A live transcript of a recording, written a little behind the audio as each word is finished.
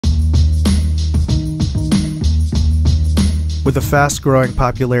With the fast-growing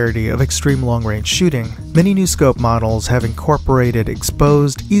popularity of extreme long-range shooting, many new scope models have incorporated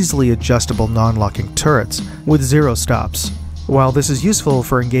exposed, easily adjustable non-locking turrets with zero stops. While this is useful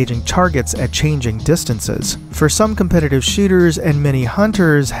for engaging targets at changing distances, for some competitive shooters and many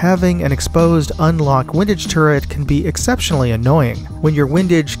hunters, having an exposed, unlocked windage turret can be exceptionally annoying, when your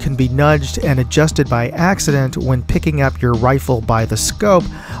windage can be nudged and adjusted by accident when picking up your rifle by the scope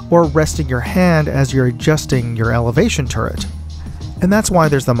or resting your hand as you're adjusting your elevation turret. And that's why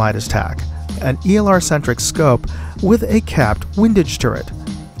there's the Midas Tac, an ELR-centric scope with a capped windage turret.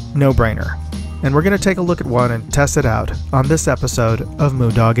 No-brainer. And we're going to take a look at one and test it out on this episode of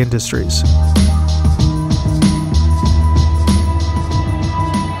Moondog Industries.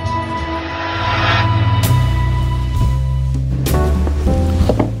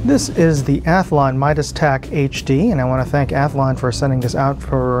 This is the Athlon Midas Tac HD, and I want to thank Athlon for sending this out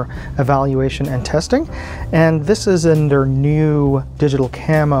for evaluation and testing. And this is in their new digital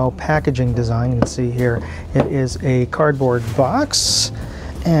camo packaging design. You can see here it is a cardboard box.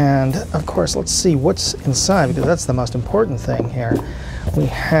 And of course, let's see what's inside, because that's the most important thing here. We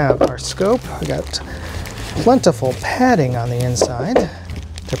have our scope. We got plentiful padding on the inside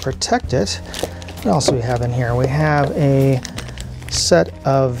to protect it. What else do we have in here? We have a set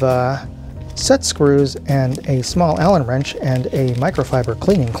of set screws and a small Allen wrench and a microfiber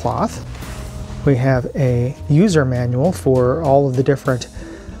cleaning cloth. We have a user manual for all of the different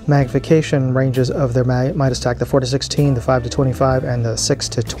magnification ranges of their Midas Tac, the 4:16, the 5:25, and the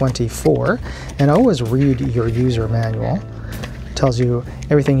 6:24. And always read your user manual. It tells you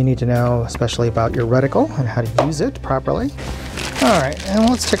everything you need to know, especially about your reticle and how to use it properly. All right, and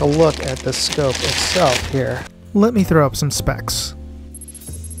let's take a look at the scope itself here. Let me throw up some specs.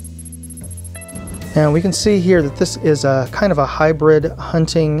 And we can see here that this is a kind of a hybrid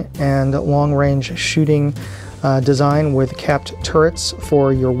hunting and long-range shooting design with capped turrets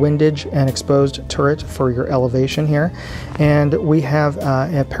for your windage and exposed turret for your elevation here. And we have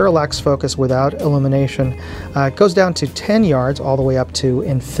a parallax focus without illumination. It goes down to 10 yards all the way up to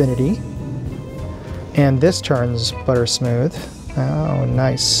infinity. And this turns butter smooth. Oh,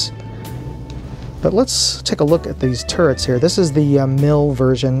 nice. But let's take a look at these turrets here. This is the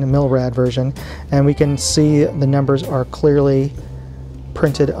MILRAD version, and we can see the numbers are clearly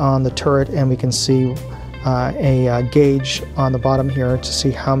printed on the turret, and we can see a gauge on the bottom here to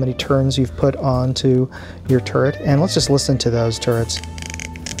see how many turns you've put onto your turret. And let's just listen to those turrets.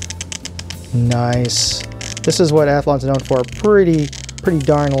 Nice. This is what Athlon's known for. Pretty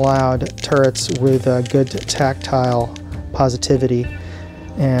darn loud turrets with good tactile positivity.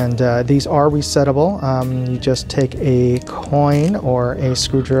 And these are resettable. You just take a coin or a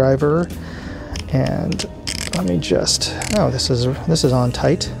screwdriver, and let me just, oh, this is on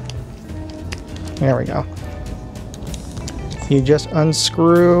tight. There we go. You just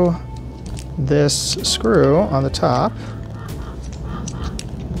unscrew this screw on the top,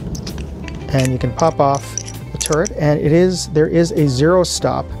 and you can pop off the turret, and there is a zero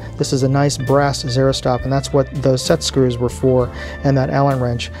stop. This is a nice brass zero stop, and that's what those set screws were for, and that Allen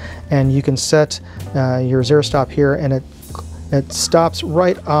wrench. And you can set your zero stop here, and it stops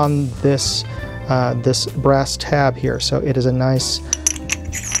right on this this brass tab here. So it is a nice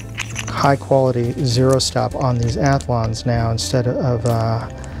high quality zero stop on these Athlons now, instead of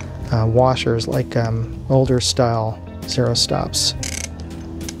washers like older style zero stops.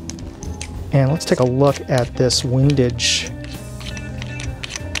 And let's take a look at this windage.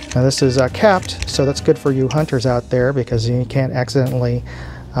 Now this is capped, so that's good for you hunters out there, because you can't accidentally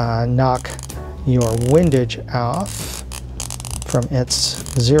knock your windage off from its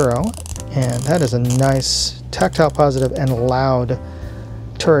zero. And that is a nice tactile positive and loud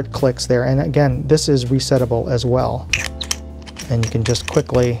turret clicks there. And again, this is resettable as well. And you can just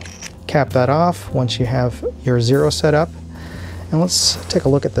quickly cap that off once you have your zero set up. And let's take a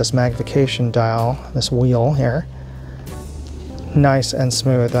look at this magnification dial, this wheel here. Nice and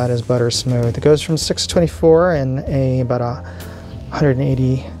smooth. That is butter smooth. It goes from 6:24 and about a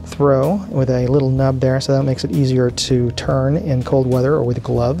 180 throw with a little nub there, so that makes it easier to turn in cold weather or with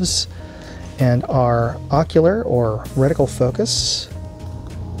gloves. And our ocular or reticle focus,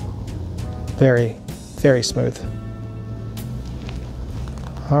 very smooth.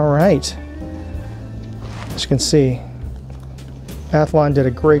 All right. As you can see, Athlon did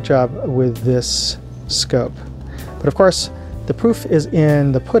a great job with this scope. But of course, the proof is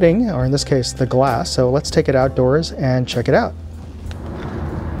in the pudding, or in this case, the glass. So let's take it outdoors and check it out.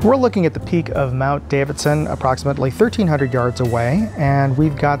 We're looking at the peak of Mount Davidson, approximately 1,300 yards away, and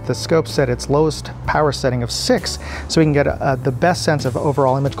we've got the scope set its lowest power setting of 6, so we can get the best sense of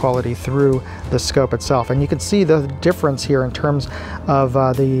overall image quality through the scope itself. And you can see the difference here in terms of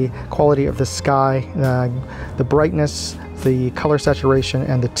the quality of the sky, the brightness, the color saturation,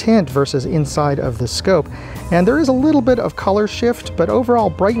 and the tint versus inside of the scope. And there is a little bit of color shift, but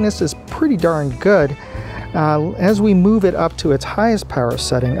overall brightness is pretty darn good. As we move it up to its highest power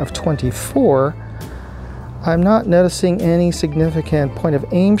setting of 24, I'm not noticing any significant point of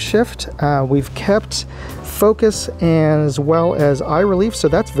aim shift. We've kept focus as well as eye relief, so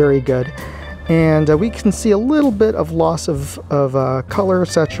that's very good. And we can see a little bit of loss of color,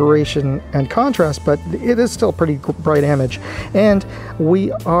 saturation, and contrast, but it is still a pretty bright image. And we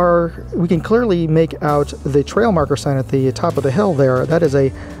can clearly make out the trail marker sign at the top of the hill there. That is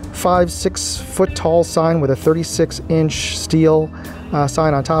a 5-6 foot tall sign with a 36-inch steel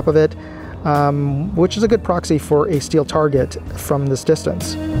sign on top of it, which is a good proxy for a steel target from this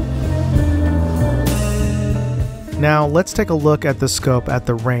distance. Now let's take a look at the scope at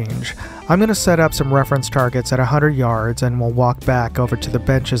the range. I'm going to set up some reference targets at 100 yards, and we'll walk back over to the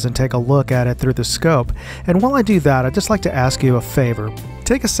benches and take a look at it through the scope. And while I do that, I'd just like to ask you a favor.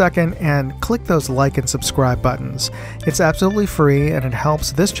 Take a second and click those like and subscribe buttons. It's absolutely free and it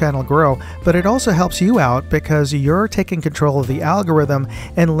helps this channel grow, but it also helps you out because you're taking control of the algorithm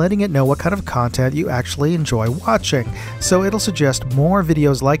and letting it know what kind of content you actually enjoy watching. So it'll suggest more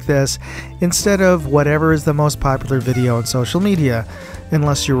videos like this instead of whatever is the most popular video on social media,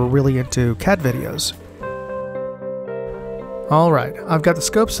 unless you were really into cat videos. Alright, I've got the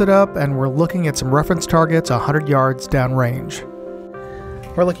scope set up and we're looking at some reference targets 100 yards downrange.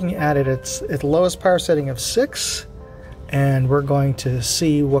 We're looking at it at its lowest power setting of 6, and we're going to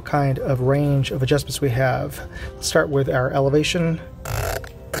see what kind of range of adjustments we have. Let's start with our elevation,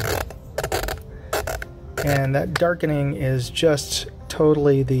 and that darkening is just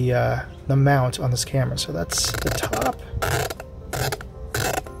totally the mount on this camera. So that's the top.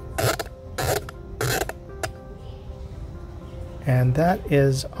 And that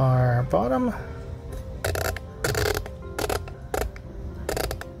is our bottom.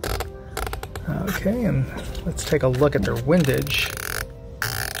 Okay, and let's take a look at their windage.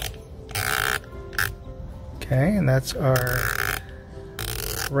 Okay, and that's our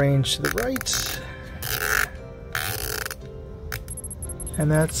range to the right.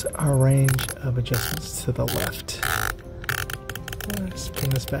 And that's our range of adjustments to the left. Let's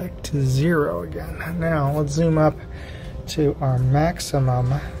bring this back to 0 again. Now, let's zoom up to our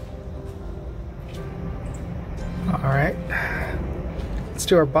maximum. Alright, let's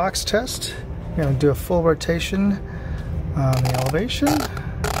do our box test. We're going to do a full rotation on the elevation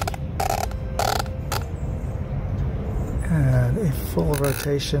and a full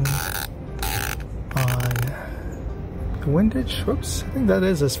rotation on the windage. Whoops, I think that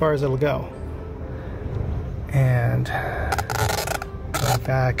is as far as it'll go. And going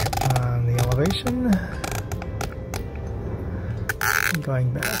back on the elevation,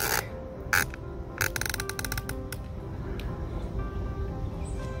 going back.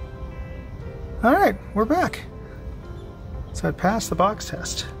 Alright, we're back. So I passed the box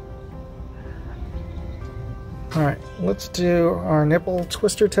test. Alright, let's do our nipple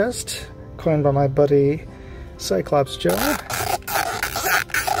twister test, coined by my buddy Cyclops Joe.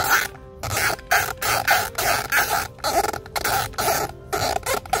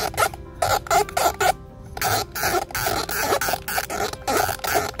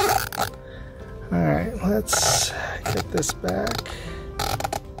 Alright, let's get this back.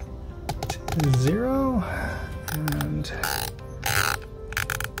 0 and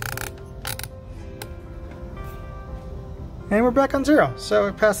we're back on 0, so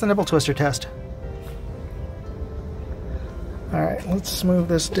we passed the nipple twister test. Alright, let's move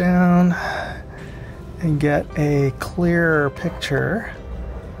this down and get a clearer picture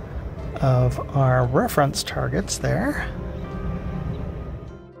of our reference targets there.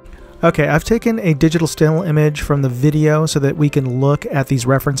 Okay, I've taken a digital still image from the video so that we can look at these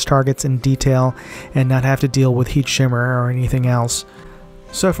reference targets in detail and not have to deal with heat shimmer or anything else.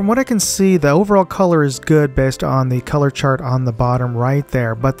 So from what I can see, the overall color is good based on the color chart on the bottom right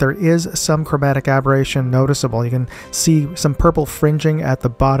there, but there is some chromatic aberration noticeable. You can see some purple fringing at the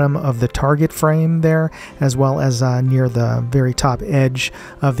bottom of the target frame there, as well as near the very top edge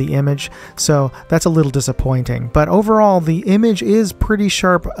of the image. So that's a little disappointing. But overall, the image is pretty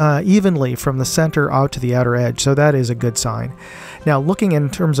sharp evenly from the center out to the outer edge, so that is a good sign. Now, looking in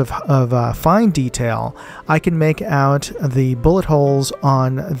terms of fine detail, I can make out the bullet holes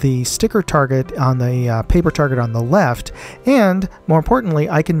on the sticker target, on the paper target on the left, and more importantly,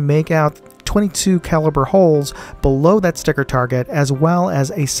 I can make out 22 caliber holes below that sticker target, as well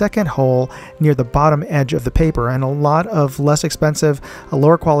as a second hole near the bottom edge of the paper. And a lot of less expensive,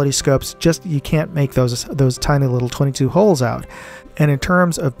 lower quality scopes, just you can't make those tiny little 22 holes out. And in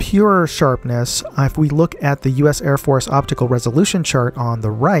terms of pure sharpness, if we look at the US Air Force optical resolution chart on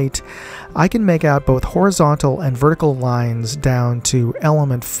the right, I can make out both horizontal and vertical lines down to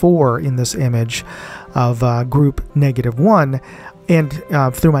element 4 in this image of group -1, and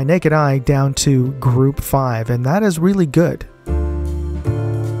through my naked eye down to group 5, and that is really good.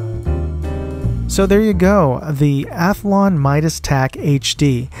 So there you go, the Athlon Midas Tac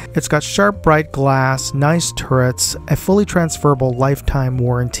HD. It's got sharp, bright glass, nice turrets, a fully transferable lifetime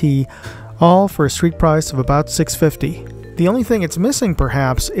warranty, all for a street price of about $650. The only thing it's missing,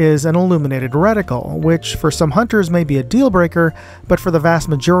 perhaps, is an illuminated reticle, which for some hunters may be a deal breaker, but for the vast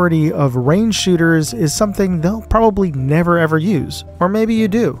majority of range shooters is something they'll probably never ever use. Or maybe you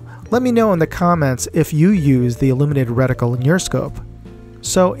do. Let me know in the comments if you use the illuminated reticle in your scope.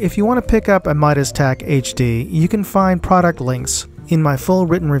 So if you want to pick up a Midas Tac HD, you can find product links in my full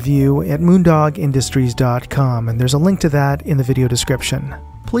written review at moondogindustries.com, and there's a link to that in the video description.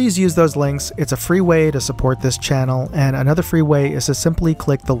 Please use those links. It's a free way to support this channel, and another free way is to simply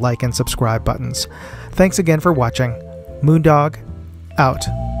click the like and subscribe buttons. Thanks again for watching. Moondog, out.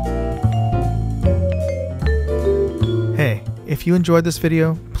 Hey, if you enjoyed this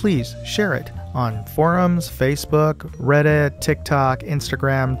video, please share it on forums, Facebook, Reddit, TikTok,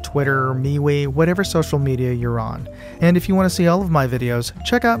 Instagram, Twitter, MeWe, whatever social media you're on. And if you want to see all of my videos,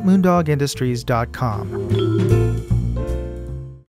 check out moondogindustries.com.